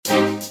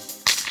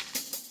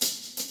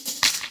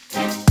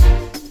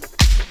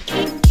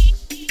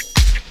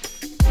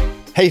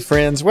Hey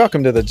friends,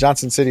 welcome to the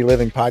Johnson City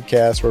Living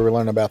Podcast, where we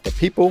learn about the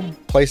people,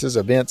 places,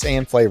 events,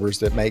 and flavors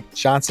that make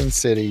Johnson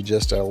City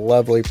just a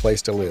lovely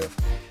place to live.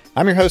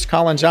 I'm your host,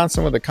 Colin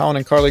Johnson, with the Colin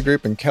and Carly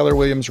Group and Keller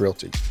Williams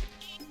Realty.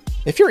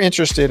 If you're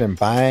interested in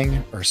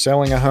buying or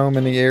selling a home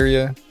in the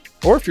area,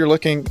 or if you're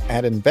looking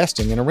at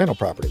investing in a rental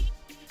property,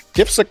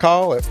 give us a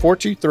call at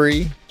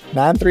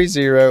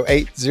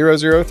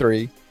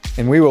 423-930-8003,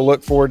 and we will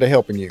look forward to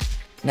helping you.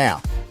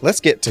 Now, let's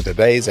get to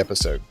today's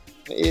episode.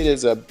 It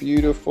is a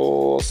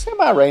beautiful,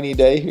 semi-rainy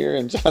day here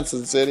in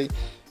Johnson City,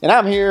 and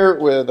I'm here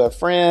with a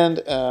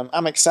friend.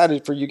 I'm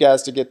excited for you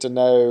guys to get to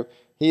know.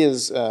 He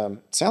is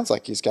sounds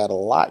like he's got a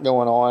lot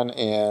going on,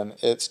 and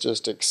it's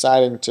just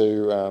exciting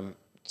to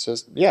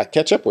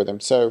catch up with him.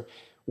 So,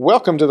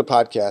 welcome to the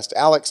podcast,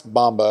 Alex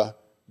Bomba,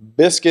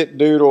 Biscuit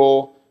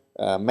Doodle,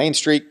 Main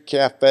Street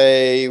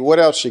Cafe. What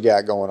else you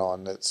got going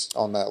on that's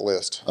on that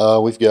list?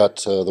 We've got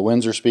the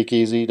Windsor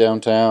Speakeasy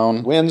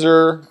downtown.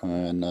 Windsor.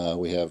 And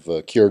we have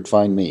Cured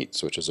Fine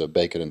Meats, which is a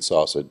bacon and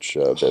sausage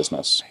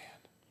business. Man.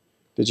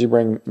 Did you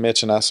bring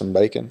Mitch and I some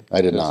bacon?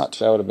 I did not.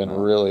 That would have been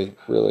really,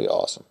 really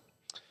awesome.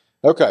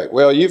 Okay,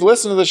 well, you've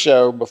listened to the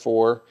show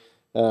before.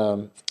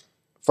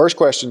 First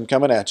question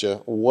coming at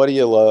you. What do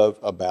you love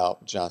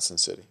about Johnson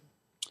City?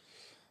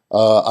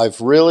 I've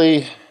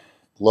really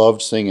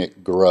loved seeing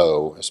it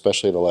grow,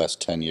 especially the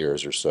last 10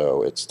 years or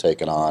so. It's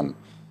taken on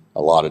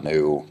a lot of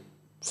new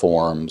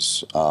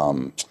forms.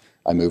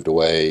 I moved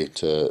away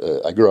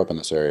I grew up in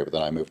this area, but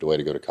then I moved away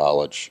to go to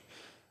college.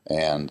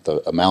 And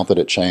the amount that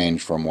it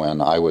changed from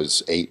when I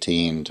was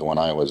 18 to when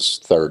I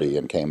was 30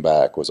 and came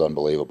back was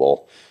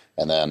unbelievable.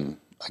 And then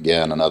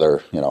again,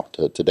 another,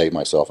 to date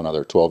myself,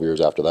 another 12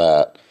 years after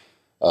that,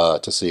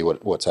 to see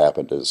what's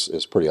happened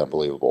is pretty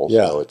unbelievable.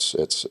 Yeah. So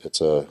it's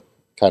a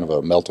kind of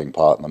a melting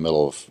pot in the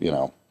middle of,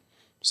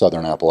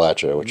 southern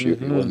Appalachia, which you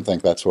wouldn't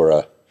think that's where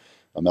a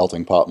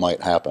melting pot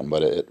might happen,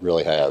 but it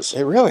really has.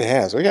 It really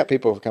has. We got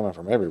people coming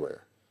from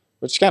everywhere,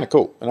 which is kind of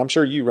cool. And I'm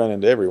sure you run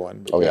into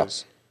everyone.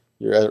 Because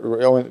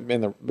you're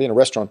being a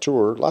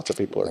restaurateur, lots of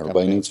people are coming.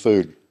 Everybody needs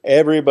food.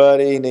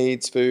 Everybody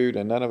needs food,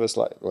 and none of us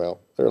there are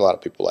a lot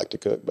of people like to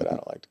cook, but I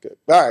don't like to cook.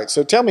 All right,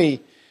 so tell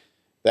me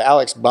the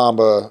Alex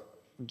Bomba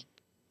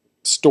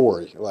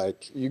story.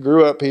 Like, you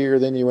grew up here,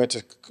 then you went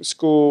to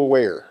school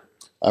where?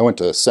 I went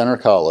to Center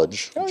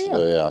College, which is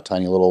a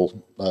tiny little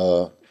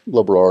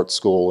liberal arts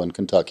school in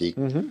Kentucky,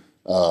 and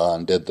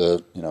did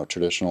the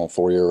traditional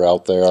 4-year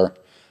route there.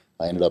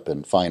 I ended up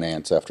in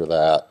finance after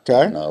that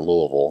in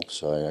Louisville,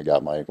 so I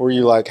got my... Were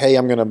you like, hey,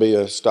 I'm going to be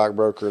a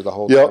stockbroker the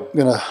whole time? Yep,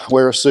 going to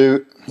wear a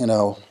suit, I'm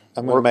going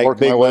to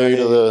work my way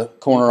to the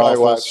corner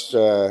office.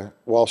 Watched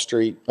Wall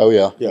Street. Oh,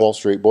 yeah, Wall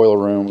Street, Boiler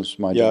Room was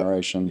my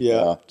generation.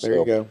 Yeah, there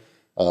you go.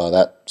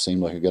 That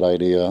seemed like a good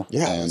idea.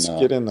 Yeah, let's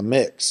get in the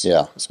mix.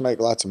 Yeah. Let's make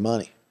lots of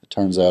money. It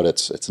turns out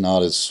it's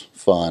not as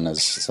fun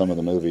as some of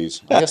the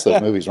movies. I guess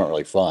those movies weren't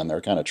really fun. They're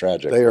kind of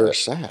tragic. They are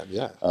sad,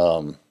 yeah.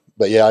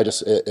 But yeah,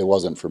 it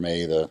wasn't for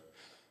me.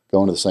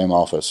 Going to the same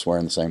office,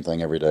 wearing the same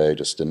thing every day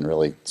just didn't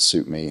really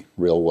suit me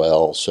real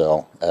well.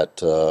 So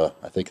at I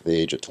think at the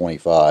age of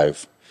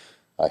 25,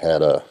 I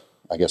had I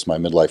guess my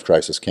midlife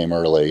crisis came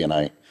early, and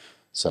I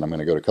said I'm going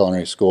to go to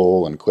culinary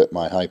school and quit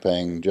my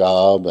high-paying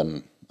job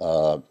and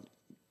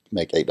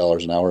make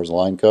 $8 an hour as a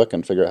line cook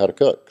and figure out how to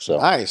cook. So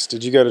nice.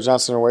 Did you go to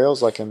Johnson &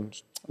 Wales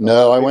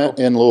No, I went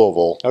in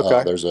Louisville.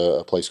 Okay. There's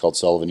a place called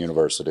Sullivan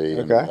University.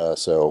 Okay. And,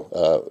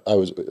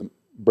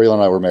 Breland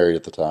and I were married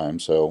at the time,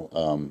 so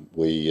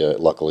we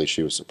luckily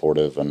she was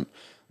supportive, and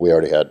we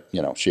already had,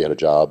 she had a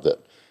job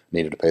that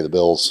needed to pay the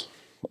bills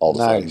all of a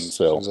sudden.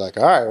 So she was like,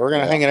 all right, we're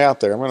going to hang it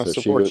out there. I'm going to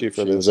support you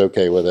for this. She was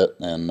okay with it,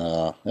 and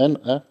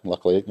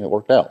luckily it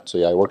worked out. So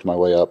yeah, I worked my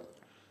way up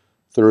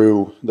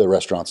through the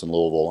restaurants in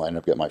Louisville. I ended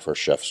up getting my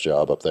first chef's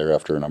job up there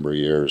after a number of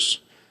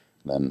years,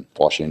 then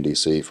Washington,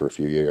 D.C. for a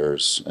few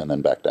years, and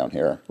then back down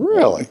here.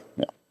 Really?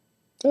 Yeah.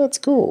 That's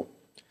cool.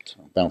 So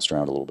bounced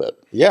around a little bit.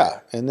 Yeah,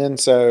 and then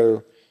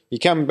so you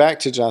come back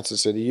to Johnson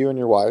City, you and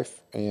your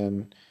wife,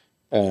 and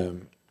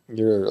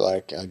you're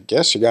like, I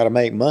guess you got to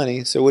make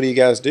money. So what do you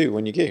guys do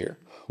when you get here?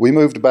 We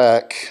moved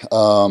back.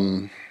 How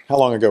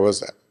long ago was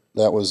that?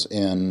 That was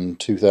in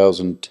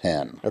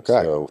 2010.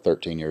 Okay. So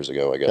 13 years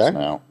ago, I guess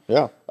now.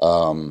 Yeah.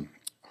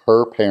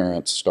 Her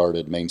parents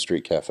started Main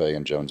Street Cafe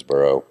in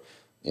Jonesboro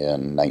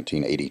in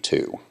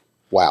 1982.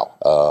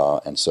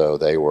 Wow. And so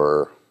they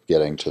were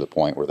getting to the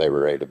point where they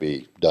were ready to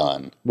be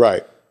done.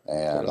 Right.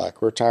 And they're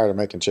like, we're tired of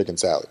making chicken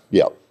salad.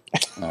 Yep.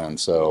 And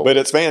so... But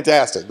it's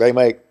fantastic. They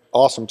make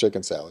awesome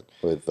chicken salad.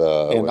 With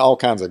all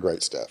kinds of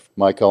great stuff.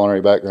 My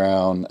culinary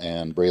background,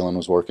 and Breland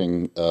was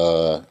working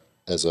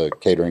as a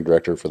catering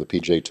director for the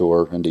PGA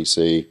Tour in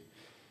D.C.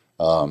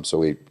 So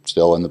we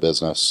still in the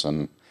business,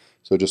 and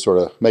so it just sort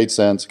of made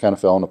sense, kind of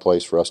fell into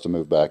place for us to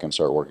move back and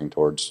start working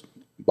towards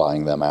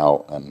buying them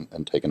out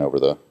and taking over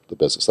the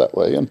business that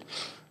way. And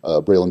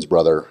Breland's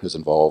brother is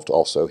involved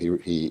also.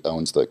 He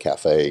owns the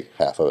cafe,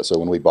 half of it. So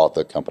when we bought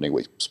the company,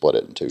 we split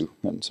it in two.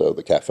 And so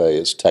the cafe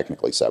is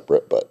technically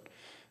separate, but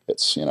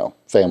it's,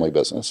 family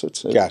business.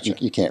 Gotcha.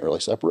 You can't really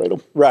separate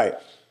them. Right.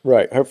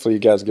 Hopefully you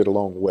guys get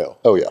along well.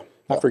 Oh, yeah.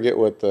 I forget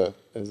what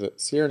is it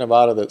Sierra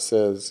Nevada that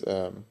says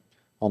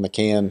on the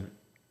can,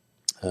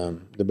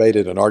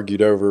 debated and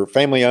argued over,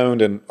 family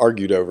owned and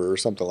argued over, or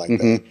something like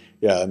that.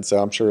 Yeah, and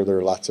so I'm sure there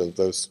are lots of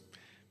those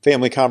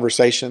family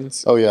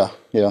conversations. Oh yeah,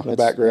 in the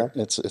background.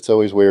 It's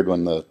always weird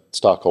when the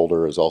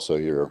stockholder is also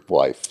your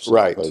wife. So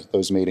Right.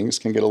 Those meetings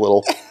can get a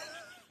little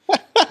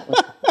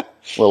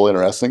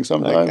interesting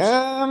sometimes.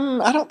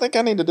 I don't think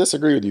I need to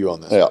disagree with you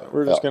on this. Yeah,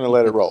 We're just going to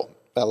let it roll.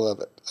 I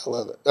love it.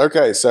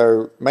 Okay,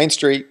 so Main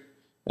Street,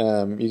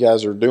 you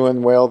guys are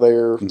doing well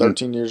there.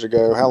 13 years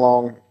ago. How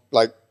long?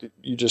 Like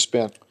you just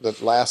spent the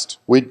last?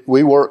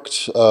 We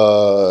worked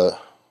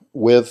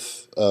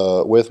with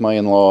my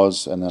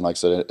in-laws, and then, like I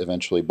said,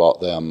 eventually bought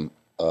them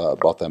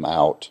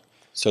out.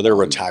 So they're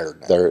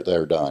retired now.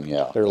 They're done.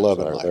 Yeah, They're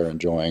loving life. They're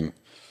enjoying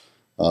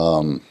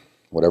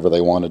whatever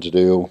they wanted to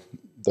do.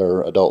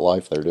 Their adult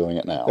life. They're doing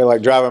it now. They're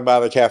like driving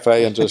by the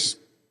cafe and just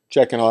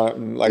checking on it,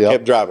 and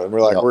kept driving. We're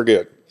like, we're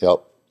good.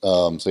 Yep.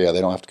 So yeah, they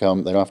don't have to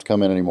come. They don't have to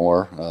come in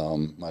anymore.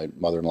 My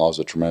mother-in-law is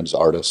a tremendous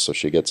artist, so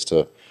she gets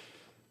to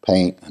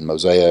paint and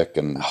mosaic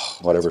and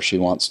whatever she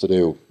wants to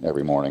do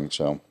every morning.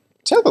 So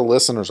tell the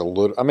listeners a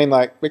little. I mean,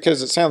 like,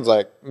 because it sounds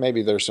like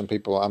maybe there's some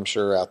people I'm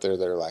sure out there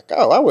that are like,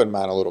 oh, I wouldn't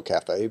mind a little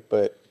cafe,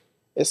 but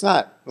it's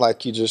not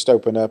like you just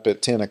open up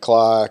at 10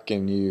 o'clock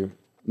and you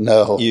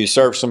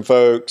serve some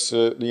folks,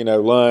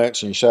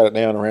 lunch, and you shut it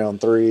down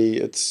around 3.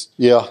 It's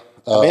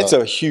it's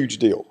a huge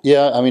deal.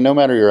 Yeah, I mean, no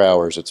matter your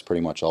hours, it's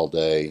pretty much all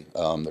day.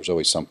 There's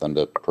always something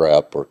to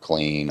prep or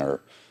clean,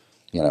 or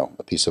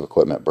a piece of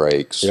equipment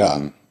breaks. Yeah.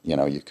 And,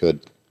 you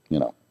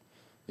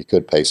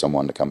could pay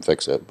someone to come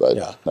fix it,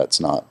 but that's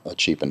not a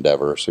cheap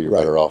endeavor. So you're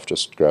better off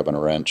just grabbing a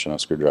wrench and a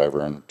screwdriver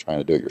and trying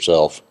to do it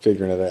yourself.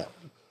 Figuring it out.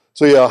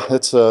 So yeah,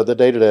 it's the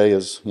day to day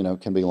is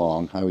can be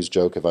long. I always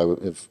joke if I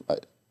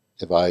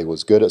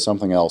was good at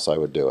something else, I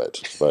would do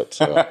it. But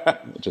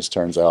it just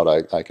turns out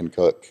I can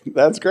cook.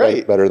 That's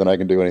great. Better than I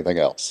can do anything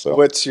else. So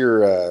what's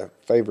your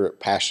favorite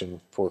passion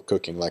for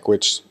cooking? Like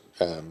which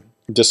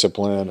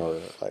discipline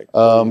or like?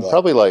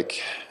 Probably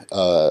like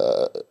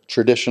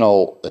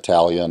traditional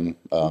Italian.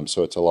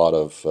 So it's a lot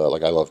of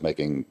I love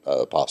making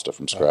pasta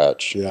from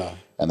scratch. Yeah.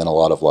 And then a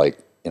lot of what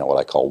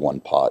I call one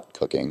pot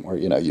cooking, where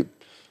you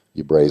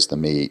braise the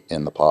meat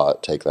in the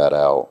pot, take that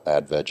out,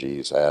 add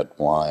veggies, add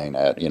wine,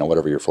 add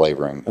whatever your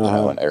flavoring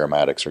and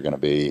aromatics are going to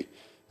be,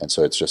 and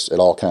so it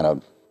all kind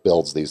of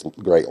builds these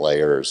great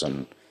layers,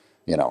 and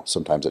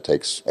sometimes it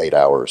takes 8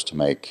 hours to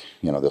make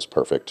this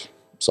perfect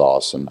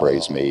sauce and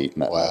braised meat,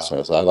 and that. Wow.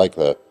 So I like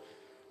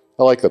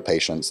the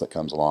patience that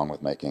comes along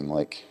with making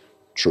like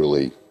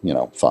truly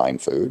fine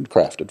food,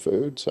 crafted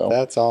food. So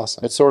that's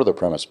awesome. It's sort of the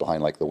premise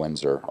behind like the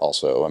Windsor.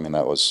 Also, I mean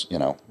that was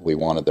we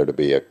wanted there to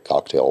be a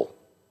cocktail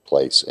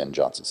place in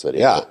Johnson City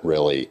that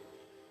really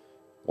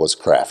was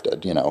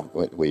crafted.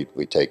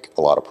 We take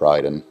a lot of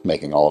pride in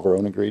making all of our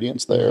own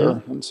ingredients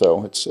there, and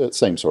so it's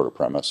same sort of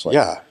premise.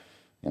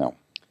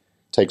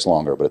 Takes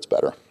longer, but it's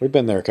better. We've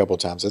been there a couple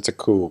of times. It's a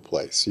cool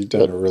place. You've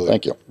done a really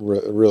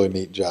really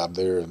neat job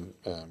there. And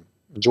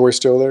Joy's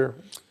still there?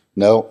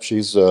 No,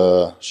 she's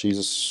down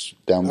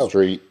the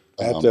street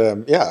at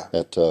one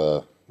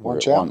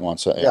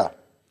set.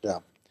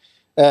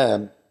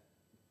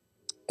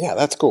 Yeah,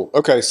 that's cool.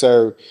 Okay,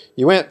 so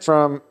you went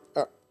from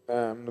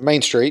the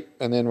Main Street,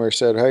 and then we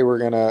said, "Hey, we're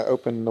going to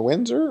open the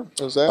Windsor."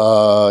 Was that?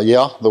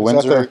 The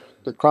Windsor.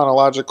 The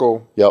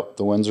chronological. Yep,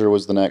 the Windsor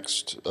was the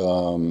next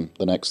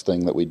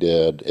thing that we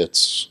did.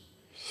 It's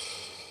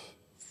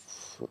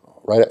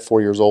right at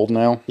 4 years old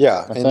now.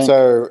 Yeah, and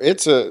so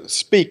it's a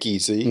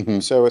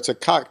speakeasy. So it's a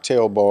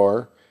cocktail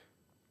bar,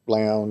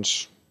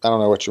 lounge. I don't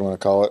know what you want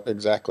to call it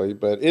exactly,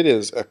 but it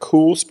is a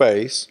cool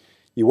space.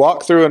 You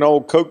walk through an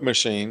old Coke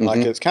machine, like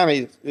it's kind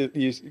of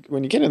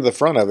when you get into the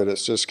front of it,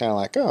 it's just kind of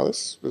like, oh,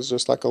 this is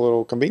just like a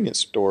little convenience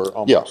store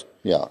almost.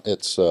 Yeah.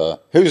 It's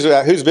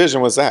whose vision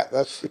was that?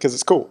 That's because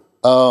it's cool.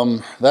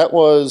 That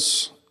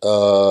was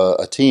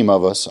a team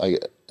of us.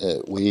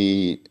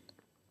 We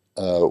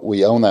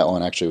own that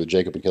one actually with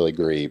Jacob and Kelly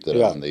Grieve that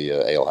own the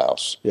ale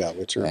house. Yeah,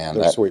 which are and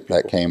they're sweet people.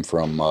 That came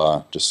from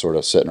just sort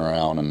of sitting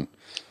around, and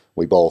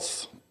we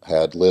both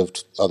had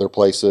lived other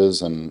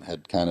places and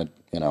had kind of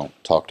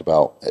talked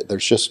about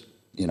there's just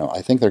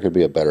I think there could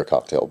be a better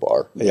cocktail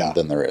bar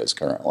than there is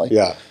currently.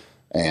 Yeah.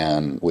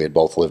 And we had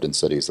both lived in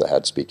cities that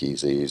had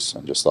speakeasies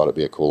and just thought it'd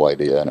be a cool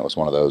idea. And it was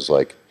one of those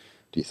like,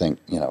 do you think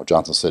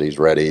Johnson City's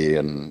ready?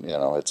 And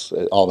it's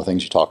all the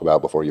things you talk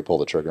about before you pull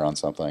the trigger on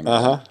something.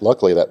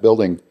 Luckily, that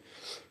building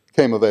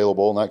came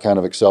available, and that kind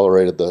of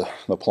accelerated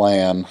the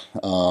plan.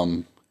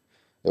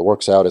 It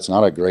works out. It's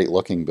not a great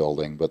looking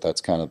building, but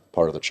that's kind of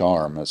part of the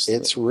charm.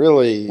 It's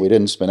really... We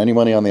didn't spend any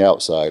money on the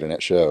outside, and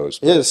it shows.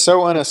 It is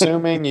so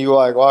unassuming. You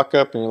like walk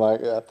up and you're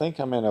like, I think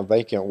I'm in a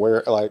vacant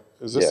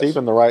is this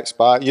even the right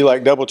spot? You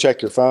like double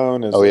check your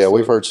phone.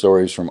 We've heard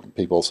stories from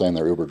people saying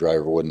their Uber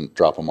driver wouldn't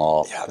drop them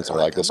off. Yeah, they're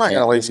like, this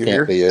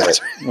can't be it.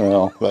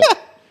 But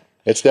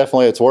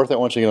it's worth it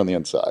once you get on the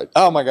inside.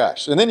 Oh my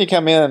gosh. And then you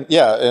come in,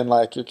 and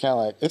like you're kind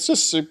of like, it's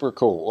just super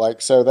cool.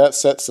 Like, so that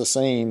sets the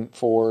scene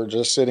for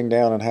just sitting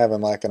down and having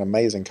like an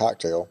amazing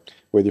cocktail.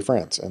 with your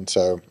friends. And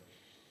so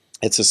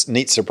it's a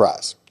neat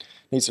surprise.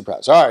 Neat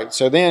surprise. All right.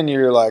 So then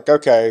you're like,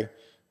 okay,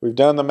 we've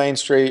done the Main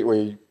Street.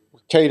 We're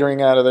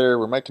catering out of there.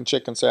 We're making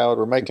chicken salad.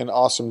 We're making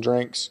awesome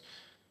drinks.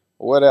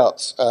 What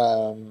else?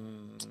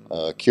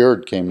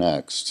 Cured came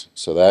next.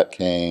 So that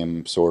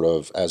came sort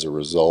of as a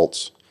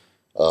result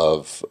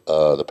of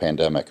the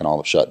pandemic and all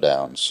the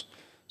shutdowns.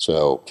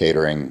 So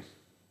catering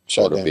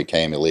sort of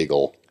became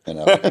illegal.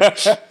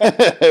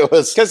 It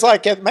was because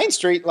like at Main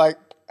Street, like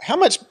how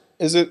much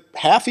is it?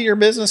 Half of your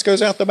business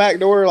goes out the back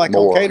door, like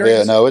more. On catering.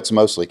 Yeah, no, it's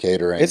mostly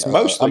catering. It's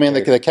mostly. I mean,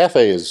 the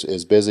cafe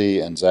is busy,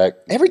 and Zach.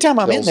 Every time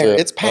I'm in there,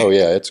 it's packed. Oh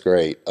yeah, it's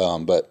great.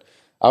 But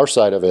our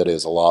side of it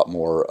is a lot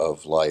more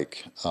of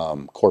like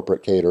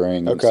corporate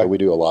catering. Okay. So we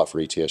do a lot for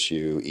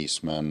ETSU,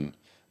 Eastman,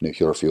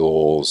 Nuclear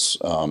Fuels.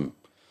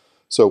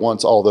 So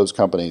once all those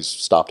companies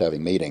stopped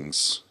having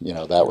meetings,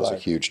 that was a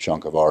huge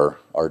chunk of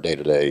our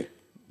day-to-day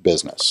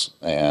business.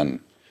 And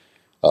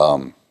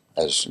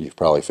as you've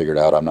probably figured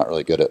out, I'm not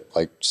really good at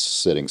like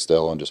sitting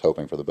still and just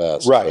hoping for the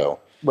best. Right. So,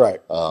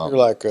 right. You're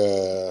like,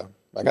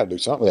 I got to do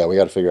something. Yeah, we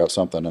got to figure out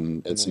something.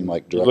 And it seemed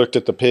like you looked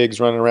at the pigs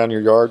running around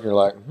your yard and you're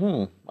like,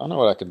 I know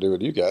what I can do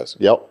with you guys.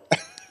 Yep.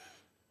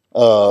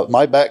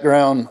 My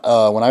background,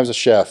 when I was a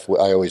chef,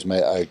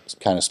 I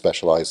kind of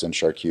specialized in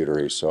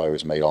charcuterie. So I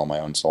always made all my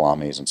own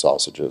salamis and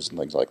sausages and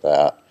things like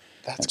that.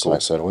 That's and cool. So I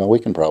said, well, we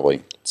can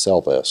probably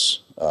sell this.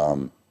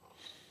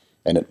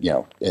 And it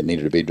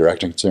needed to be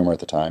direct to consumer at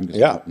the time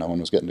because no one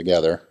was getting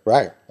together.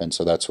 Right. And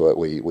so that's what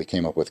we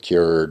came up with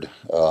Cured.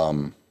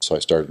 So I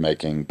started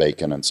making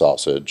bacon and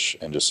sausage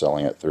and just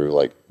selling it through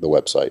like the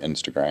website,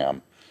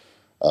 Instagram.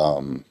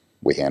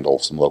 We handle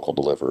some local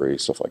delivery,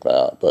 stuff like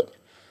that, but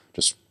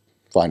just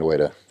find a way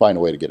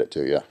to get it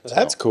to you.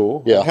 That's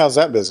cool. Yeah. How's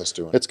that business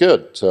doing? It's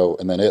good. So,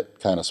 and then it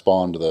kind of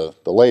spawned the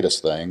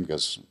latest thing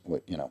because,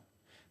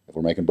 if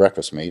we're making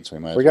breakfast meats,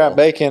 we got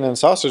bacon and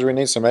sausage. We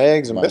need some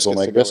eggs and biscuits.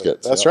 Make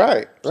biscuits. That's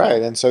right.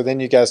 Right. And so then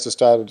you guys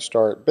decided to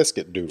start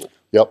Biscuit Doodle.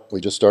 Yep. We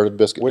just started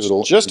Biscuit Doodle.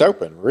 Which just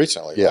opened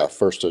recently. Yeah. Right?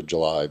 1st of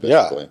July,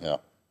 basically. Yeah.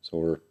 So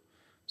we're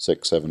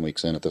 6-7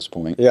 weeks in at this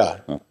point. Yeah.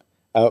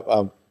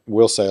 I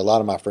will say a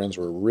lot of my friends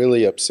were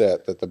really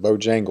upset that the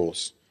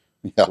Bojangles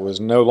was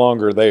no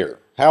longer there.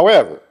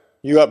 However,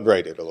 you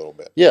upgraded a little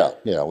bit. Yeah.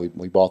 Yeah.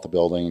 We bought the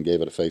building and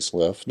gave it a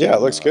facelift. Yeah,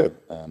 it looks good.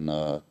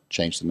 And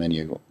changed the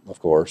menu,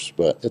 of course,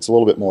 but it's a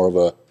little bit more of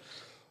a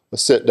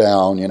sit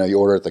down. You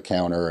order at the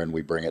counter and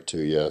we bring it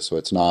to you. So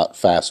it's not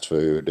fast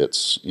food.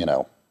 It's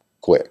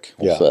quick.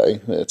 We'll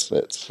say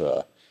it's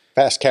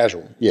fast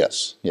casual.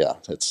 Yes. Yeah.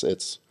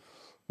 It's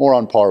more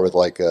on par with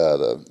like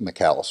the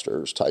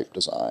McAllister's type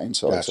design.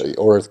 So Gotcha. you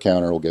order at the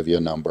counter, we'll give you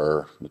a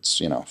number. It's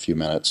a few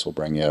minutes. We'll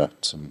bring you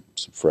some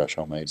fresh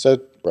homemade. So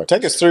breakfast.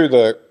 Take us through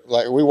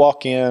we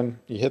walk in,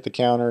 you hit the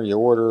counter, you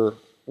order.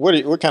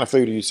 What kind of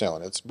food are you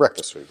selling? It's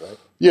breakfast food, right?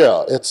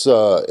 Yeah, it's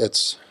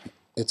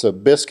a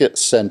biscuit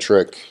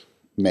centric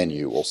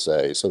menu, we'll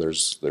say. So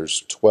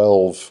there's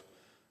 12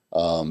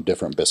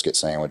 different biscuit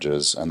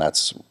sandwiches, and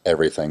that's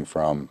everything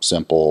from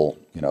simple,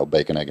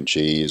 bacon, egg, and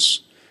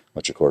cheese,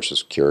 which of course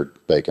is cured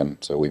bacon.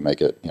 So we make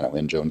it,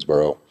 in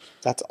Jonesboro.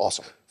 That's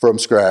awesome. From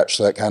scratch.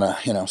 So that kind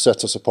of,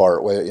 sets us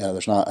apart.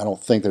 I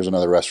don't think there's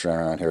another restaurant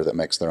around here that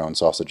makes their own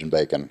sausage and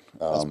bacon.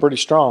 That's pretty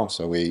strong.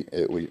 So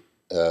it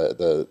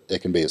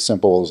can be as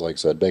simple as, like I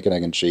said, bacon,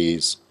 egg, and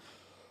cheese.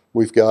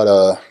 We've got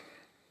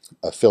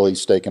a Philly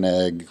steak and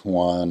egg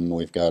one.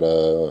 We've got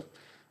a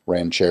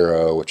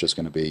ranchero, which is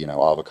going to be,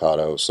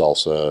 avocado,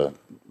 salsa.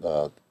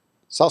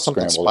 Saw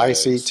something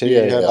spicy eggs. too.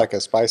 Yeah, you had like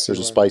a spicy. There's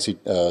a spicy,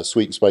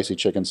 sweet and spicy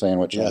chicken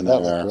sandwich. Yeah, in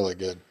that there. looked really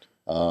good.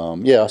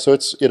 So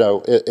it's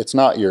it's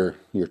not your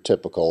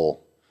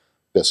typical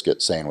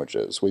biscuit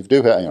sandwiches. We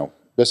do have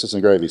biscuits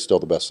and gravy is still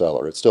the best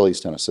seller. It's still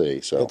East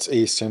Tennessee, so it's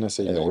East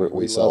Tennessee.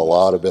 We sell a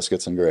lot of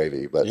biscuits and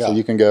gravy, but so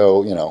you can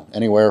go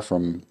anywhere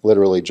from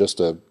literally just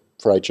a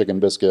fried chicken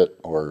biscuit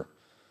or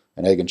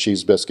an egg and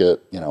cheese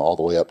biscuit, all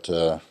the way up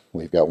to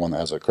we've got one that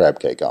has a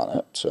crab cake on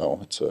it. So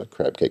it's a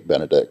crab cake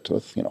Benedict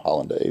with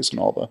hollandaise and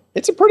all the.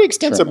 It's a pretty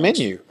extensive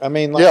menu. I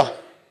mean,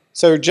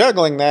 so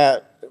juggling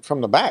that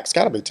from the back's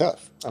got to be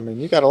tough. I mean,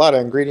 you got a lot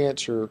of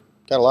ingredients. You've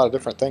got a lot of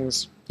different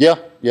things. Yeah.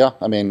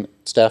 I mean,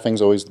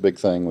 staffing's always the big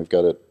thing. We've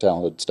got a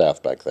talented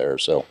staff back there,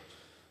 so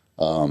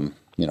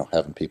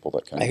having people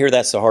that can. I hear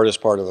that's the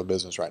hardest part of the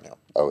business right now.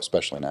 Oh,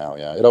 especially now.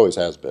 Yeah, it always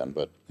has been,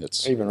 but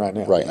it's even right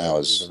now. Right now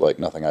is like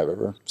nothing I've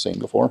ever seen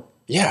before.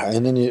 Yeah,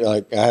 and then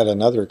I had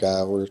another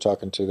guy we were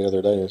talking to the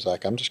other day. He was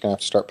like, "I'm just gonna have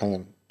to start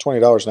paying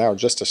 $20 an hour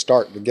just to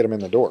start to get them in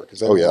the door."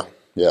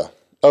 Yeah.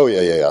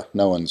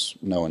 No one's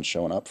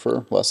showing up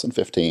for less than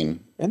 15.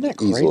 Isn't that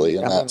crazy? Easily,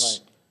 and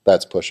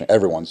that's pushing.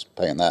 Everyone's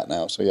paying that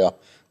now. So yeah,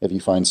 if you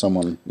find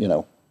someone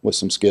with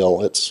some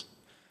skill, it's.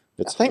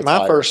 I think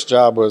my first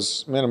job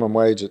was minimum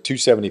wage at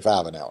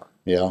 $2.75 an hour.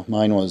 Yeah,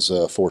 mine was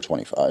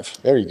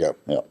 $4.25. There you go.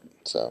 Yeah.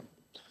 So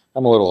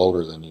I'm a little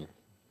older than you,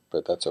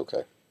 but that's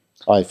okay.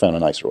 I found a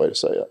nicer way to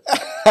say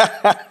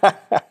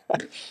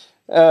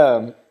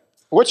it.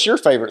 What's your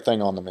favorite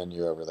thing on the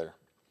menu over there?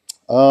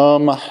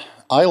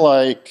 I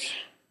like.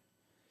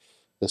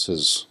 This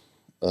is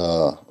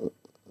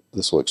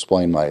this will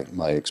explain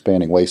my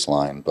expanding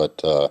waistline, but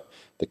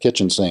the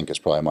kitchen sink is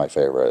probably my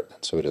favorite.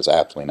 So it is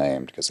aptly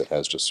named because it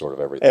has just sort of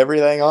everything.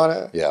 Everything on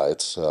it? Yeah,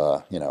 it's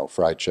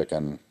fried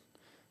chicken,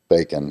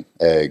 bacon,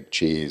 egg,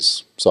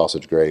 cheese,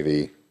 sausage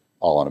gravy,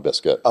 all on a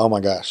biscuit. Oh my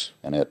gosh.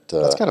 And it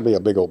That's got to be a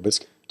big old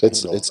biscuit.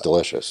 it's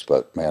delicious,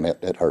 but man,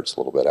 it hurts a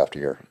little bit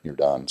after you're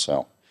done.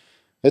 So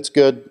it's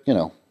good,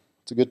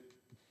 it's a good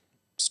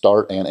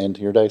start and end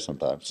to your day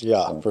sometimes.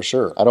 Yeah, So for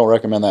sure. I don't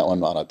recommend that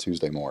one on a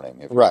Tuesday morning.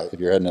 If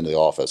you're heading into the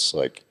office,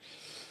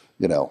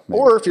 maybe.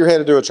 Or if you're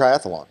headed to a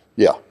triathlon.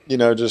 Yeah.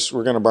 Just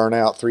we're going to burn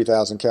out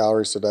 3,000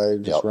 calories today,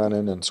 just Yep.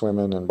 running and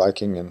swimming and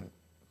biking. And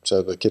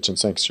so the kitchen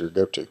sink's your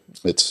go-to.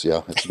 It's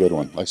a good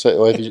one. Like I say,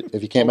 well,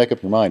 if you can't make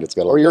up your mind, it's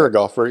got a Or little you're a bit.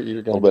 golfer,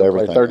 you're going little bit to of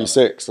play everything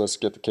 36. Let's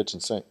get the kitchen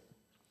sink.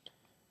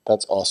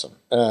 That's awesome.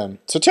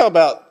 So tell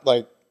about,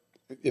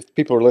 if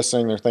people are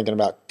listening, they're thinking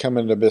about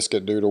coming to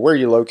Biscuit Doodle. Where are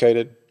you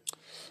located?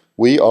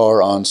 We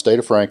are on State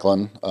of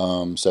Franklin,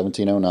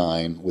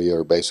 1709. We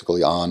are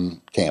basically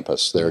on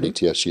campus there at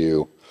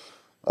ETSU.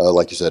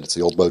 Like you said, it's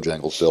the old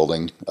Bojangles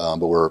building,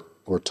 but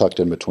we're tucked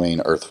in between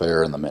Earth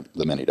Fair and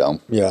the Mini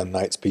Dome. Yeah,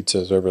 Knight's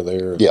Pizza's over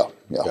there. Yeah.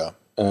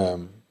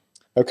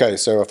 Okay,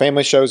 so a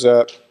family shows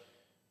up,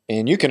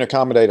 and you can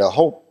accommodate a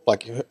whole,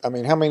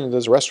 how many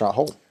does a restaurant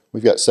hold?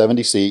 We've got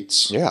 70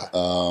 seats. Yeah.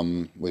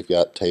 We've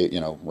got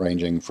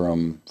ranging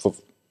from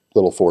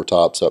little four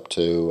tops up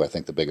to, I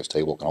think the biggest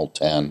table can hold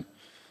 10.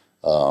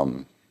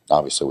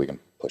 Obviously, we can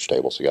push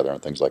tables together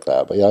and things like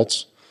that. But yeah,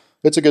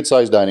 it's a good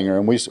sized dining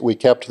room. We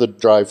kept the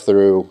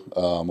drive-through,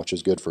 which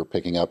is good for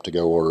picking up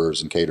to-go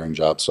orders and catering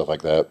jobs, stuff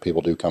like that.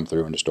 People do come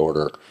through and just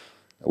order.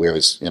 We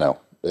always, So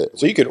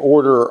you could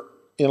order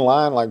in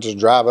line, just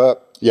drive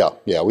up?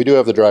 Yeah, we do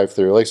have the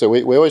drive-through. Like I said,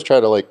 we always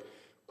try to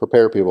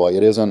prepare people.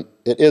 It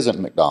isn't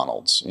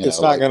McDonald's.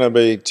 It's not going to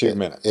be 2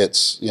 minutes.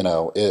 It's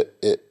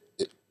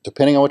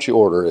depending on what you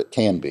order, it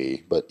can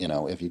be. But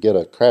if you get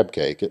a crab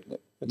cake,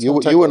 you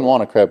wouldn't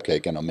want a crab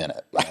cake in a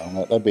minute.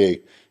 That'd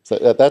be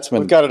that's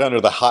been. We've got it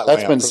under the hot That's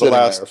lamp been for the sitting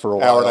last there for a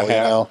hour while. and a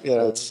half.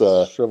 It's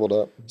shriveled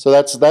up. So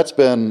that's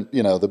been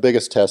the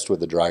biggest test with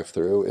the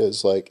drive-through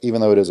is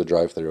even though it is a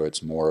drive-through,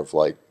 it's more of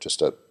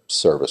just a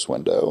service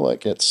window.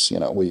 It's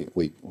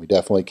we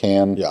definitely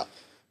can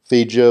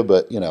feed you,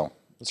 but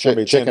It's going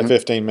to be 10 to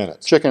 15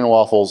 minutes. Chicken and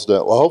waffles,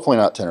 hopefully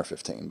not 10 or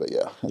 15, but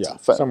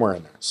Somewhere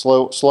in there.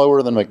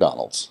 Slower than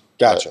McDonald's.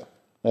 Gotcha.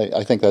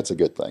 I think that's a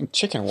good thing.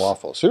 Chicken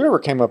waffles. Whoever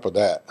came up with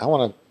that, I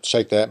want to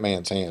shake that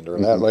man's hand or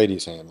that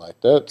lady's hand.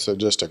 That's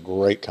just a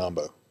great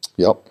combo.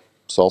 Yep.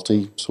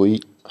 Salty,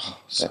 sweet.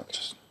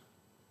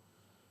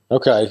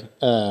 Okay.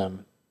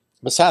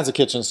 Besides the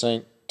kitchen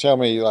sink, tell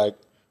me,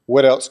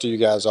 what else do you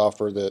guys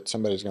offer that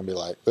somebody's going to be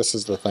like, this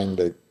is the thing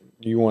that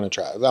you want to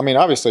try? I mean,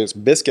 obviously, it's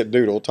Biscuit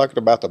Doodle. Talk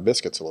about the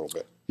biscuits a little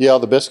bit. Yeah,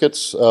 the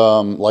biscuits,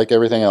 like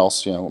everything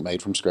else,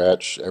 made from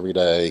scratch every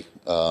day.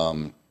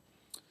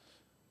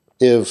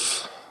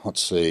 Let's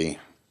see.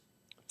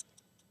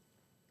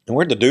 And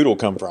where'd the doodle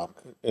come from?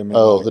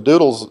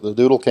 The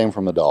doodle came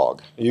from the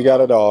dog. You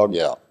got a dog.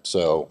 Yeah.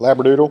 So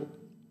Labradoodle?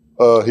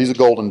 he's a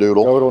golden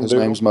doodle. His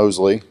doodle. name's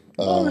Mosley.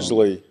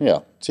 Mosley. Yeah.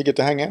 Does he get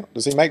to hang out?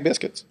 Does he make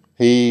biscuits?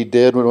 He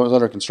did when it was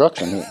under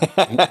construction.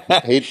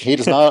 He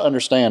does not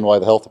understand why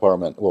the health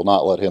department will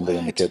not let him be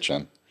in the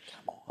kitchen.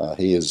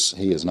 He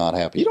is not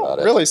happy You about don't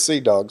it. really see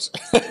dogs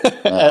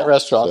at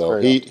restaurants. So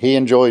very often. he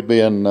enjoyed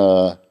being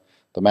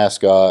the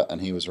mascot, and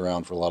he was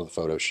around for a lot of the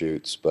photo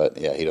shoots. But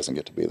yeah, he doesn't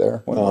get to be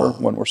there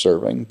when we're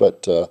serving.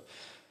 But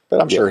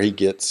I'm sure he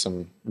gets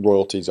some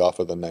royalties off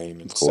of the name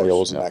and course,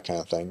 sales and that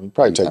kind of thing. You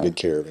probably take good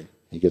care of him.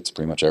 he gets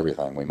pretty much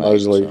everything we make.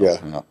 Mosley,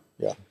 so,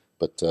 yeah.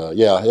 But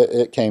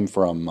it came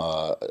from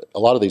a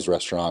lot of these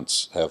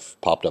restaurants have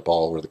popped up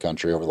all over the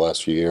country over the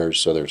last few years.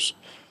 So there's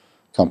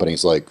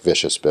companies like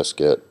Vicious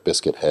Biscuit,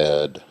 Biscuit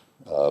Head,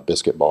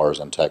 Biscuit Bars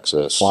in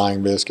Texas,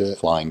 Flying Biscuit,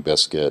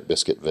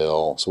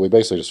 Biscuitville. So we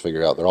basically just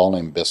figured out they're all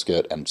named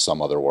Biscuit and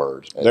some other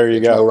word. There you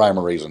There's go. No rhyme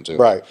or reason to it.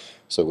 Right.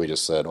 So we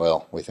just said,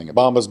 well, we think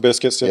about Bomba's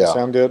Biscuits didn't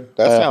sound good.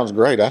 That sounds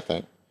great, I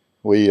think.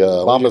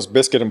 Bomba's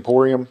Biscuit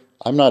Emporium.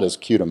 I'm not as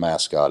cute a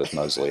mascot as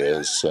Mosley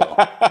is, so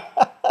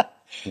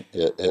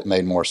it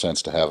made more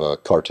sense to have a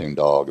cartoon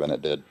dog than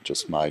it did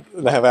just my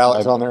They have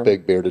Alex on there.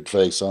 big bearded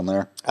face on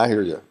there. I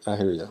hear you.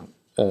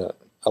 I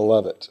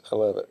love it.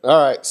 All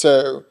right,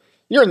 so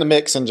you're in the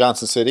mix in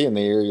Johnson City in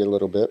the area a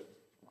little bit.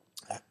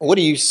 What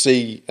do you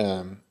see?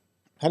 How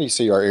do you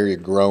see our area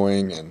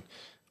growing and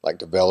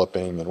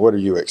developing? And what are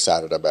you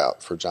excited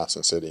about for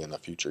Johnson City in the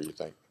future? You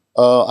think?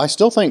 I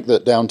still think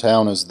that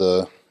downtown is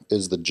the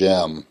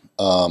gem.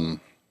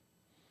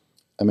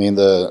 I mean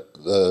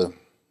the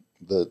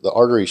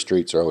artery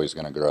streets are always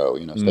going to grow.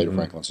 State of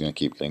Franklin's going to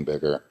keep getting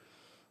bigger.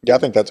 Yeah, I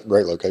think that's a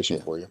great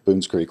location for you.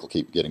 Boones Creek will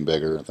keep getting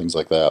bigger and things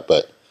like that.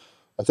 But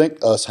I think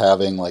us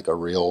having a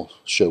real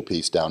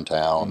showpiece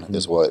downtown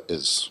is what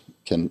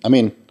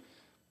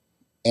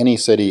any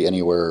city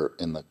anywhere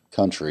in the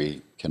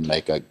country can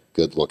make a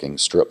good looking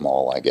strip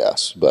mall, I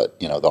guess. But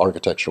the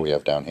architecture we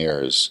have down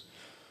here is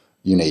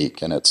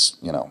unique, and it's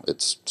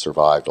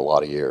survived a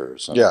lot of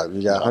years. And, Yeah,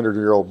 you got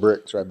 100-year-old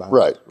bricks right behind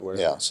right. us.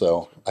 Yeah.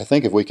 So I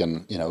think if we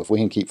can, if we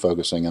can keep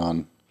focusing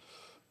on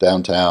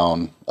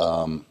downtown,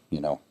 the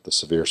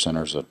Severe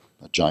Center's a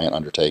giant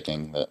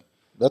undertaking that.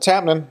 That's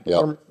happening.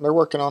 Yeah. They're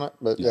working on it,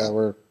 but yeah,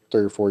 we're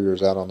 3 or 4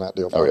 years out on that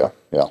deal. Oh yeah,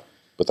 yeah.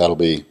 But that'll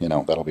be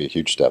a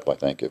huge step, I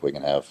think, if we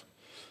can have,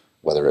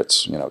 whether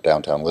it's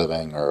downtown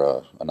living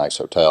or a nice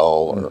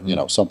hotel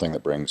or something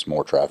that brings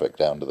more traffic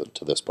down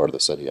to this part of the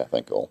city. I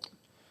think we'll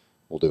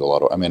do a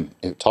lot of. I mean,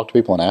 talk to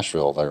people in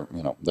Asheville.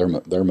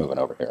 They're moving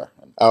over here.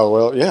 Oh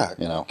well, yeah,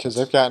 You know, because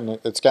it's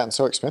gotten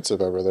so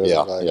expensive over there.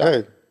 Yeah, They're like, yeah.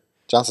 hey,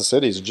 Johnson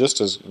City's just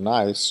as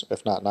nice,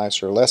 if not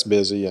nicer, less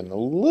busy, and a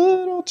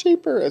little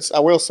cheaper. I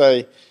will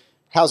say,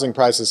 housing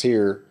prices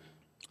here,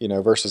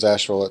 versus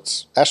Asheville.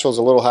 Asheville's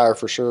a little higher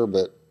for sure,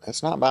 but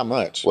it's not by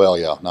much. Well,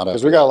 yeah, not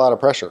because after we got a lot of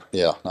pressure.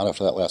 Yeah, not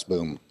after that last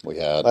boom we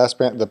had.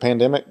 The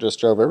pandemic just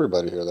drove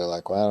everybody here. They're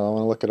like, well, I don't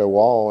want to look at a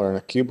wall or in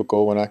a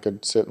cubicle when I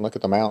could sit and look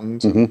at the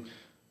mountains and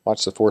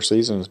watch the Four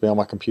Seasons, be on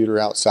my computer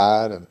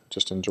outside and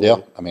just enjoy Yeah,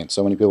 it. I mean,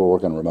 so many people are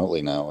working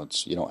remotely now.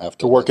 You don't have to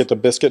To work at the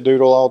Biscuit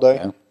Doodle all day?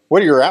 Yeah.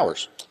 What are your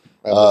hours?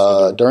 at Biscuit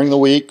Doodle? During the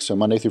week, so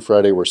Monday through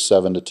Friday, we're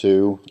 7 to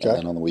 2, Okay. and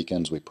then on the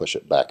weekends we push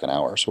it back an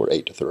hour, so we're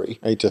 8 to 3.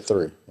 8 to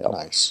 3. Yep.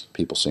 Nice.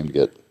 People seem to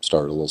get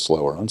started a little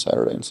slower on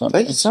Saturday and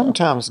Sunday. They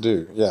sometimes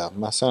do. Yeah,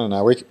 my son and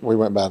I, we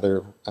went by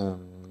there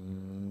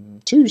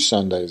 2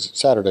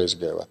 Saturdays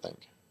ago, I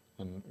think,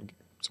 and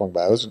swung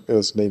by. It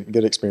was a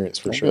good experience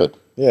for sure. Good.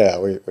 Yeah,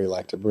 we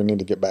liked it. We need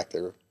to get back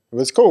there. It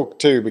was cool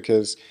too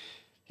because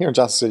here in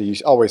Johnson City, you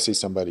always see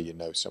somebody you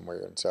know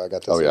somewhere, and so I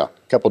got to see a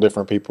couple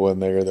different people in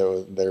there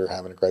that they're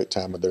having a great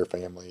time with their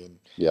family, and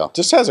Yeah.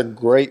 just has a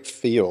great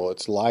feel.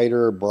 It's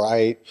lighter,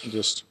 bright,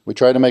 just We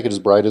tried to make it as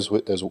bright as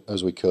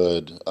we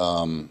could.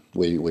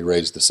 We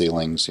raised the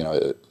ceilings.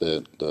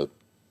 The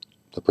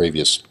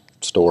previous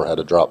store had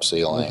a drop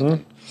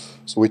ceiling,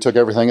 so we took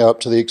everything up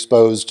to the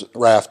exposed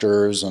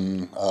rafters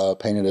and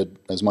painted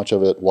as much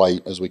of it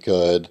white as we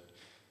could.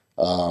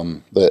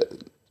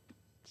 But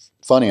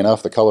funny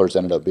enough, the colors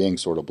ended up being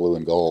sort of blue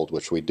and gold,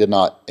 which we did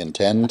not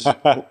intend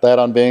that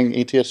on being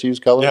ETSU's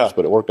colors, Yeah.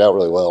 but it worked out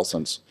really well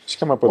since. just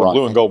come up with a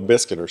blue and gold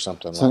biscuit or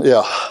something. Like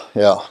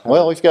Yeah.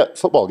 Well, we've got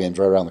football games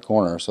right around the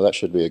corner, so that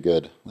should be a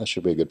good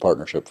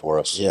partnership for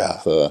us. Yeah.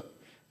 With,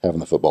 having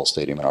the football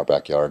stadium in our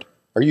backyard.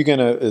 Are you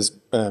gonna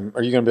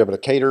be able to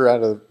cater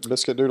out of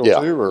Biscuit Doodle Yeah.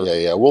 too? Or?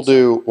 Yeah. We'll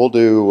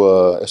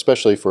do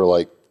especially for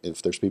like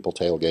if there's people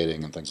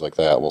tailgating and things like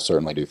that. We'll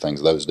certainly do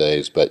things those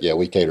days. But yeah,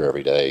 we cater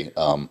every day.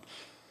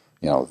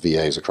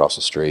 VA's across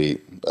the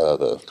street,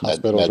 the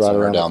Hospital's med right center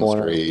around the down the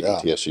corner. street, Yeah.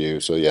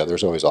 ETSU. So yeah,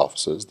 there's always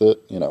offices that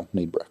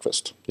need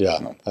breakfast. Yeah,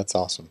 that's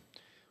awesome.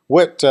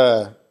 What?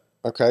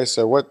 Okay,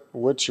 so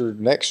what's your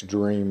next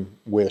dream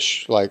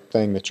wish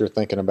thing that you're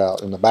thinking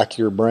about in the back of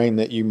your brain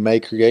that you may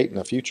create in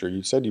the future?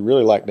 You said you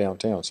really like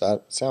downtown, so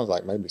it sounds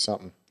like maybe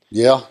something.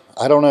 Yeah,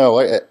 I don't know.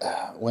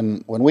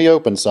 When we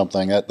open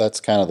something,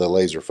 that's kind of the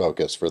laser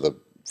focus for the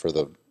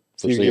Few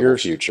foreseeable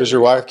years. future. Does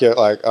your wife get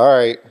like, all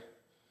right,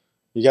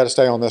 you got to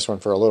stay on this one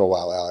for a little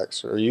while,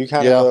 Alex? Or are you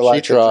kind of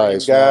like she a dream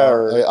tries. guy?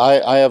 Or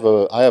I have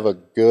a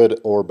good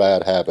or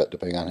bad habit,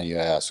 depending on who you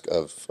ask,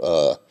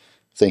 of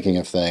thinking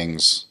of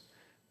things,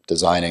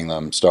 designing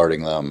them,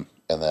 starting them,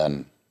 and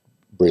then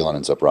Breland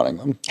ends up running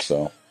them.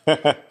 So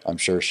I'm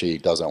sure she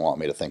doesn't want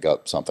me to think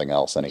up something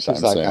else anytime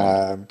she's like, soon.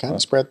 I'm kind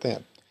of spread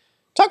thin.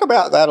 Talk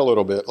about that a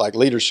little bit, like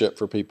leadership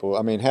for people.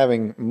 I mean,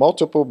 having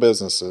multiple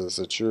businesses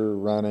that you're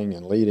running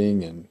and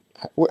leading, and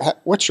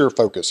what's your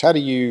focus? How do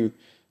you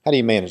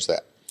manage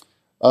that?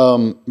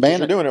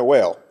 You're doing it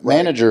well. Right?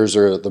 Managers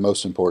are the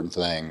most important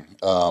thing.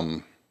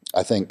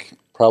 I think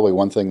probably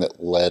one thing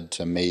that led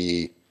to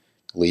me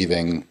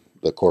leaving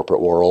the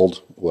corporate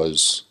world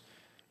was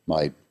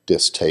my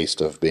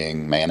distaste of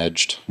being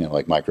managed,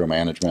 like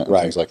micromanagement and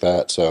things like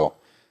that. So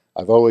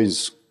I've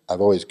always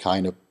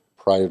kind of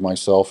prided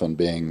myself in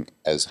being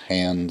as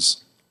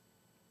hands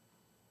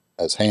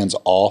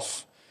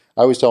off.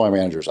 I always tell my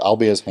managers, I'll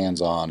be as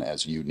hands on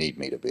as you need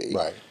me to be.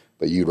 Right.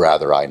 But you'd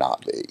rather I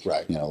not be.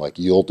 Right. Like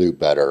you'll do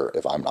better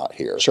if I'm not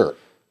here. Sure.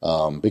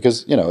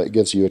 Because it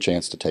gives you a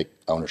chance to take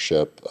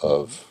ownership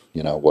of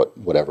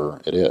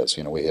whatever it is.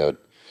 We had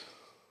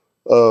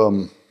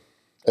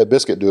at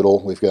Biscuit Doodle,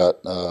 we've got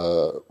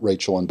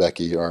Rachel and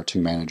Becky, our 2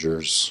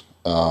 managers,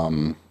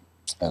 and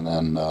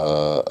then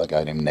a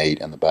guy named Nate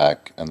in the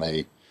back, and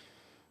they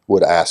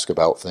would ask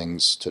about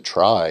things to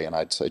try, and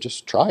I'd say,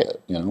 just try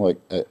it,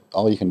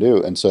 all you can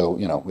do. And so,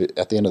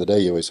 at the end of the day,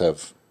 you always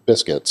have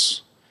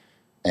biscuits,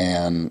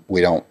 and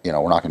we don't, we're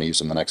not going to use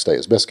them the next day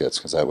as biscuits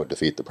because that would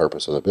defeat the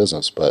purpose of the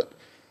business. But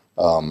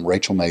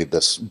Rachel made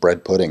this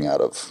bread pudding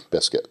out of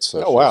biscuits.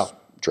 So wow.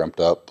 Dreamt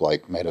up,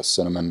 made a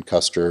cinnamon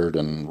custard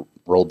and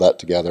rolled that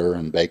together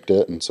and baked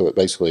it. And so it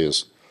basically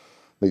is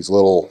these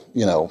little,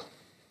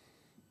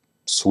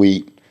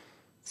 sweet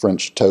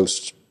French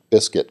toast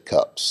biscuit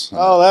cups.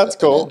 Oh, that's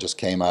cool. And it just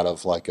came out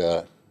of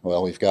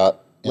we've got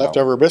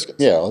leftover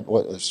biscuits. Yeah,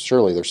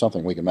 surely there's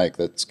something we can make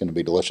that's going to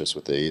be delicious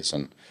with these.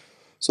 And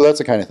so that's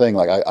the kind of thing,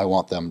 I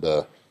want them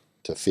to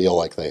to feel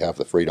like they have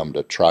the freedom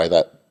to try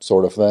that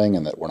sort of thing,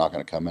 and that we're not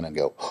going to come in and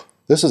go, oh,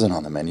 this isn't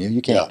on the menu.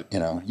 You can't,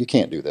 you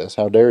can't do this.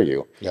 How dare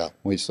you? Yeah.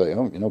 We'd say,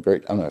 oh,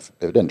 great. I don't know if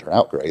it didn't turn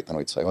out great, then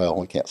we'd say, well,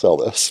 we can't sell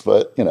this,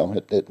 but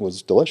it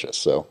was delicious.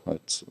 So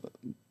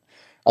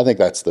I think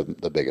that's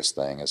the biggest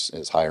thing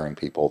is hiring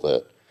people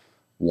that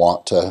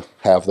want to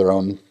have their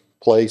own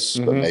place,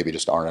 but maybe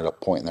just aren't at a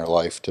point in their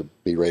life to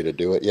be ready to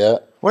do it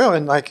yet. Well,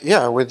 and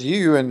with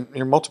you and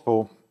your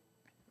multiple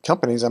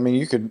companies, I mean,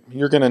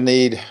 you're going to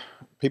need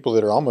people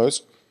that are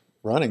almost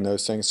running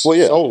those things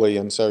solely.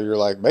 And so you're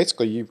like,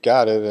 basically you've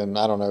got it. And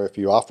I don't know if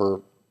you offer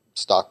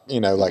stock,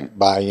 like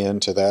buy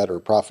into that or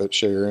profit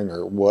sharing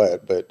or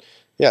what, but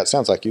yeah, it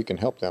sounds like you can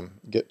help them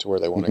get to where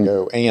they want to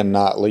go and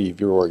not leave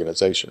your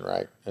organization.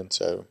 Right. And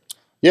so,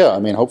 yeah, I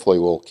mean, hopefully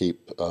we'll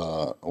keep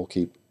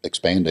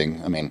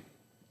expanding. I mean,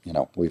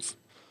 we've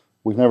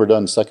never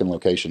done second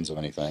locations of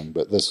anything,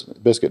 but this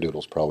Biscuit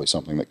Doodle is probably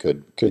something that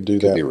could be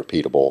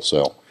repeatable.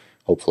 So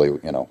hopefully,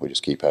 we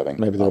just keep having.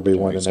 Maybe there'll be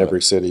one in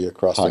every city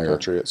across the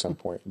country at some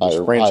point.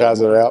 Just franchise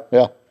it out.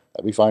 Yeah,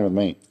 that'd be fine with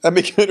me.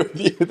 That'd be good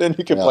with you. Then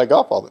you can play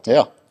golf all the time.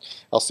 Yeah,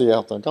 I'll see you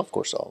out on the golf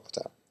course all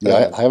the time.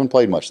 Yeah, I haven't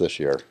played much this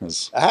year.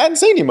 I hadn't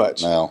seen you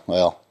much. No,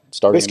 well,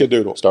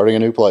 starting a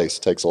new place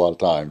takes a lot of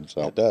time.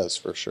 So it does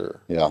for sure.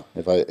 Yeah,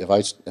 if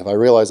I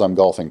realize I'm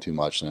golfing too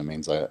much, then it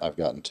means I've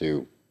gotten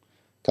too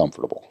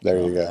comfortable.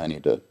 There you go. I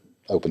need to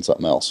open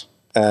something else.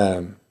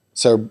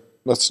 So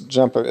let's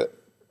jump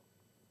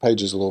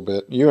pages a little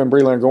bit. You and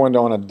Breland are going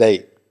on a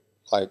date,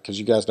 because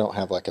you guys don't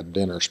have like a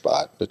dinner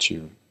spot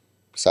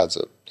besides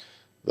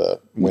the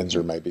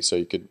Windsor maybe. So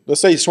you could,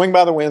 let's say you swing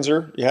by the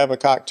Windsor, you have a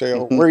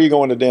cocktail. Where are you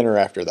going to dinner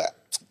after that?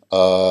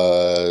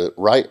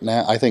 Right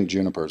now, I think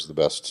Juniper's the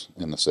best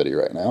in the city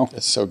right now.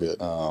 It's so good.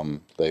 Well,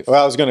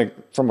 I was going to,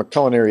 from a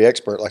culinary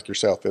expert like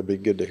yourself, it'd be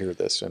good to hear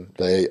this and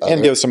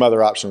give some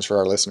other options for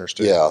our listeners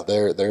too. Yeah,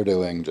 they're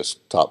doing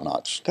just top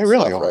notch. They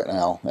really are right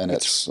now, and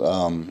it's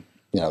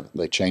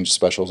they change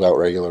specials out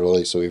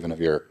regularly. So even if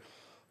you're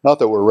not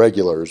that we're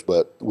regulars,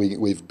 but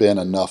we've been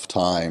enough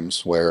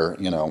times where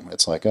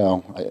it's like,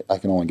 oh, I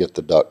can only get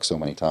the duck so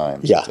many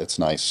times. Yeah, it's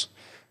nice,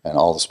 and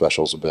all the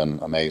specials have been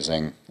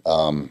amazing.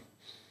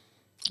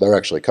 They're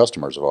actually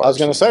customers of ours. I was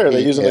going to say, are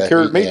they using the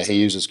cured meats? Yeah,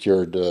 he uses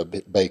cured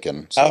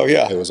bacon. So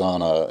it was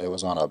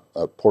on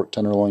a pork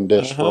tenderloin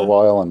dish for a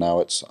while, and now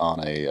it's on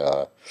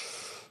a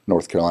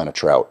North Carolina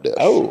trout dish.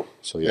 Oh,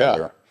 so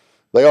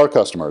they are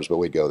customers, but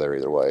we'd go there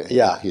either way.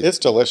 Yeah, it's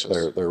delicious.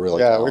 They're really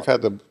talented. We've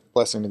had the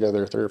blessing to go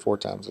there 3 or 4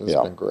 times. It's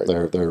been great.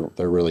 They're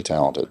really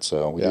talented.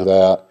 So we do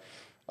that.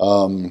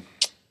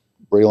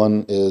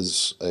 Breland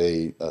is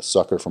a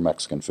sucker for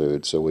Mexican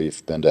food, so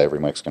we've been to every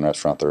Mexican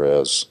restaurant there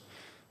is,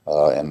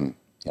 and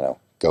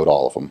go to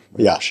all of them.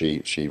 Yeah,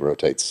 she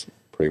rotates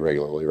pretty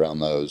regularly around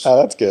those. Oh,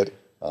 that's good.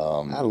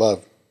 I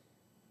love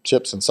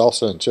chips and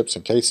salsa and chips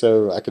and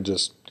queso. I could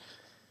just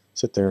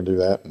sit there and do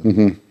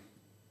that.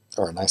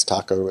 Or a nice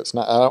taco. It's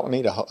not. I don't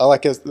need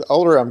as the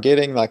older I'm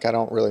getting, I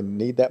don't really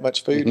need that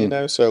much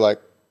food. So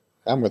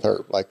I'm with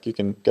her. You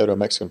can go to a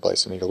Mexican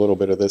place and eat a little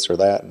bit of this or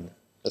that, and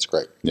that's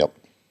great. Yep.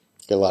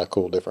 Get a lot of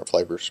cool different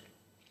flavors.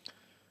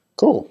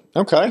 Cool.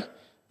 Okay.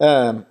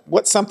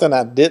 What's something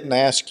I didn't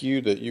ask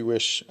you that you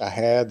wish I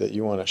had that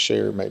you want to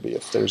share? Maybe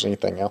if there's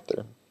anything out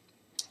there.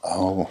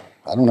 Oh,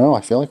 I don't know.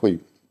 I feel like we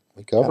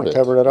covered it.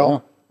 Covered it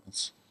all.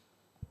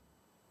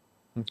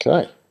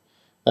 Okay.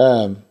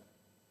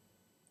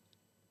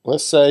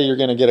 Let's say you're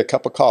going to get a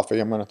cup of coffee.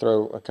 I'm going to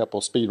throw a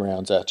couple speed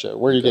rounds at you.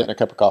 Where are you getting a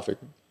cup of coffee?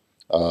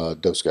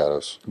 Dos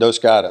Gatos. Dos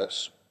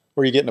Gatos.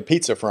 Where are you getting a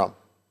pizza from?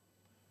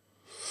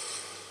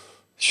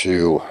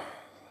 Shoo.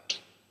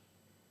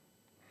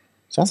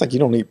 Sounds like you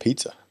don't eat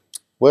pizza.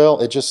 Well,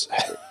 it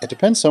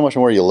depends so much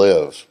on where you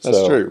live.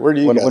 That's true. Where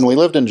do you when we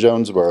lived in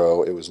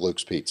Jonesboro, it was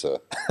Luke's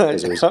Pizza.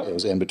 It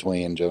was in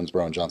between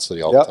Jonesboro and Johnson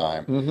City all the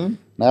time.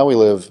 Now we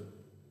live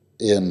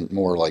in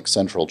more like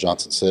central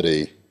Johnson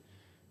City,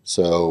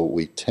 so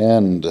we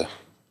tend to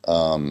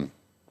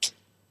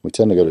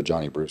go to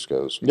Johnny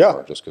Brusco's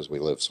just because we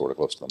live sort of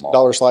close to the mall.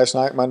 Dollar slice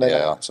night Monday night?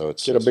 Yeah, so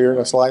it's get a beer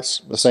and a slice.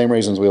 The same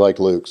reasons we like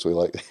Luke's.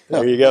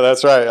 There you go.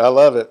 That's right. I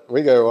love it.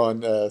 We go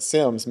on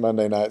Sims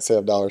Monday nights,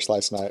 have dollar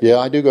slice night. Yeah,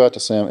 I do go out to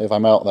Sim. If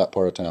I'm out in that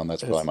part of town,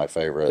 that's probably my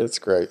favorite. It's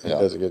great. Yeah. It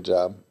does a good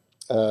job.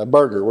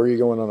 Burger. Where are you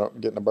going on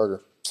getting a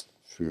burger?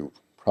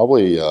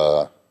 Probably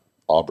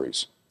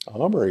Aubrey's.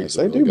 Aubrey's.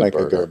 They do make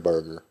a good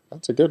burger.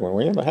 That's a good one.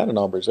 We haven't had an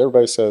Aubrey's.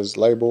 Everybody says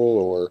Label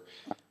or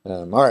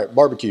all right,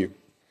 barbecue.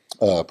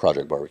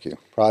 Project Barbecue.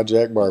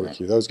 Project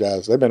Barbecue. Those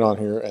guys, they've been on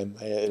here, and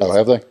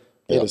have they?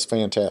 It is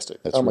fantastic.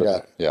 Oh my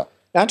God! Yeah.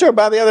 I drove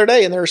by the other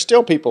day, and there are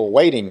still people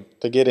waiting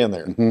to get in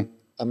there.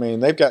 I mean,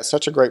 they've got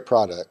such a great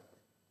product.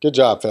 Good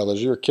job, fellas.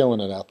 You're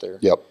killing it out there.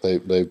 Yep.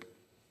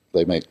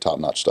 They make top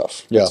notch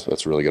stuff. Yeah,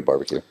 that's really good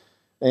barbecue.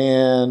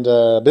 And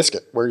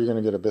biscuit. Where are you going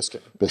to get a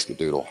biscuit? Biscuit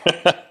Doodle.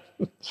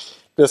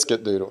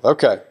 Biscuit Doodle.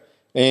 Okay.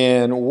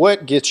 And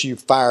what gets you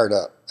fired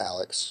up,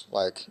 Alex?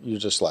 You're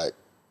just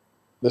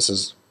this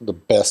is the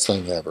best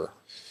thing ever.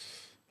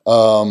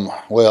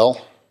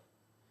 Well,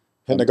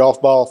 hitting a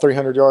golf ball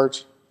 300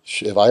 yards.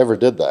 If I ever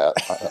did that,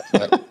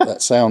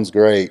 that sounds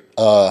great.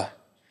 I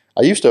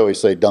used to always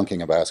say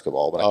dunking a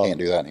basketball, but I can't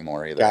do that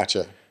anymore either.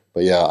 Gotcha.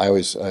 But yeah,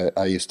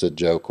 I used to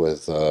joke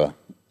with,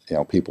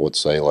 people would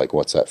say like,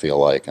 "What's that feel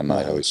like?" And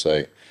I'd always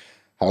say,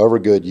 "However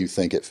good you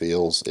think it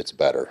feels, it's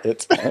better."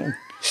 It's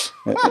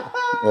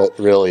It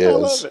really is. I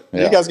love it.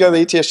 Yeah. You guys go to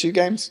the ETSU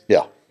games?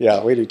 Yeah.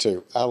 Yeah, we do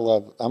too.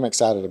 I'm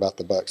excited about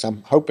the Bucks.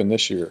 I'm hoping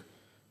this year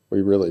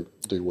we really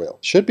do well.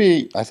 Should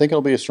be. I think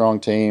it'll be a strong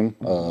team.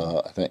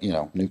 I think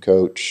new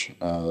coach.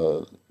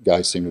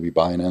 Guys seem to be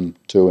buying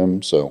into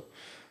him, so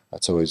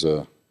that's always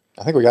a.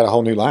 I think we got a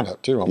whole new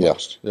lineup too,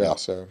 almost. Yeah.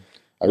 So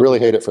I really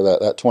hate it for that.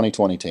 That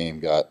 2020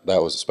 team that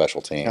was a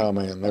special team. Oh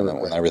man, and then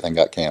when everything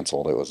got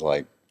canceled, it was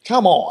like,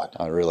 come on.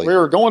 We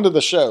were going to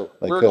the show.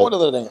 We were going to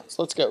the dance.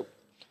 Let's go.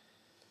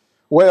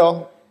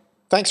 Well,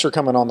 thanks for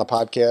coming on the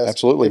podcast.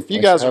 Absolutely. If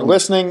you guys are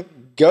listening,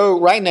 go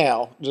right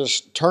now.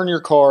 Just turn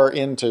your car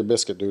into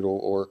Biscuit Doodle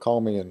or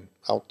call me and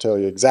I'll tell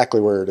you exactly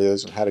where it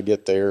is and how to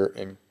get there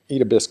and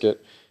eat a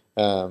biscuit.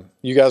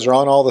 You guys are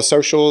on all the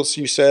socials,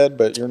 you said,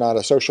 but you're not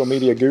a social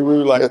media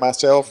guru like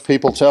myself.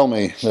 People tell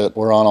me that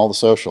we're on all the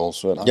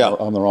socials, but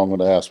I'm the wrong one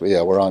to ask. But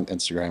yeah, we're on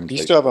Instagram. Do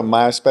you still have a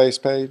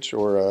MySpace page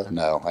or?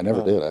 No, I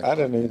never did. Actually. I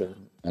didn't either.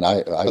 And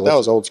but that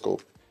was old school.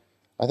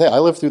 I think I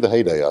lived through the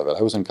heyday of it.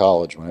 I was in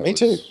college when it Me was.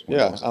 too.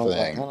 Yeah, it was a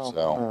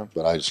thing.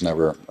 But I just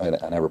never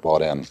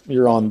bought in.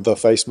 You're on the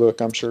Facebook,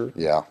 I'm sure.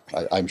 Yeah,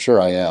 I'm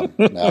sure I am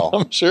now.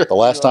 I'm sure. The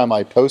last time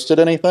I posted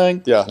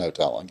anything, no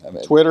telling.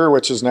 Twitter,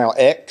 which is now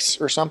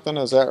X or something,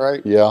 is that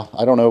right? Yeah,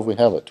 I don't know if we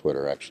have a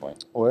Twitter actually.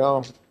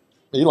 Well,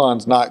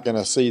 Elon's not going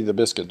to see the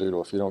Biscuit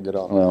Doodle if you don't get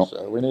on there,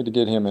 so we need to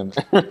get him in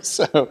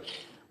there.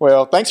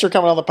 Well, thanks for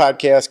coming on the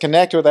podcast.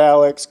 Connect with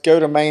Alex.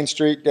 Go to Main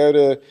Street. Go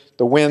to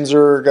the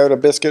Windsor. Go to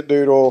Biscuit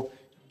Doodle.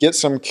 Get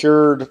some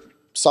cured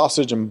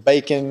sausage and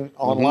bacon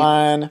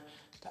online.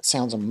 That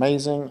sounds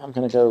amazing. I'm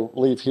going to go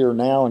leave here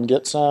now and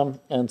get some.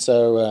 And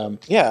so,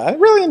 I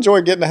really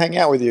enjoyed getting to hang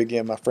out with you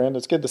again, my friend.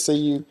 It's good to see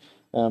you.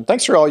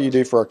 Thanks for all you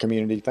do for our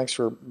community. Thanks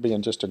for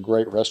being just a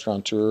great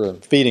restaurateur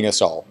and feeding us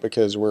all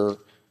because we're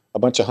a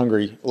bunch of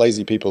hungry,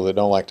 lazy people that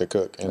don't like to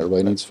cook. And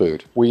everybody needs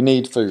food. We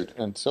need food.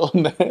 Until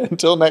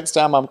next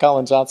time, I'm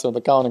Colin Johnson of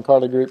the Colin and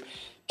Carly Group.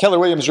 Keller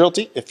Williams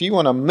Realty. If you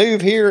want to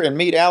move here and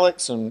meet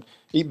Alex and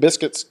eat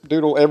Biscuits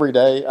Doodle every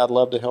day, I'd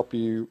love to help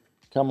you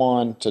come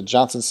on to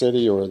Johnson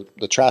City or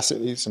the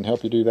Tri-Cities and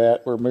help you do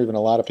that. We're moving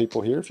a lot of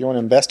people here. If you want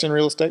to invest in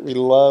real estate, we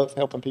love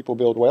helping people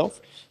build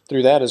wealth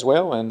through that as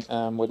well,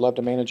 and we'd love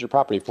to manage your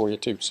property for you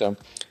too. So,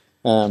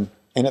 and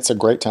it's a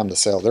great time to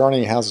sell. There aren't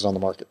any houses on the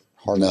market.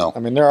 Hardly. No. I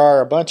mean, there are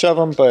a bunch of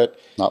them, but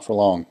not for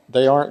long.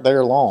 They aren't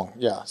there long.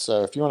 Yeah.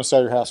 So if you want to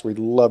sell your house, we'd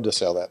love to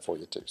sell that for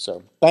you too.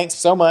 So thanks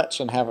so much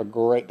and have a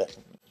great day.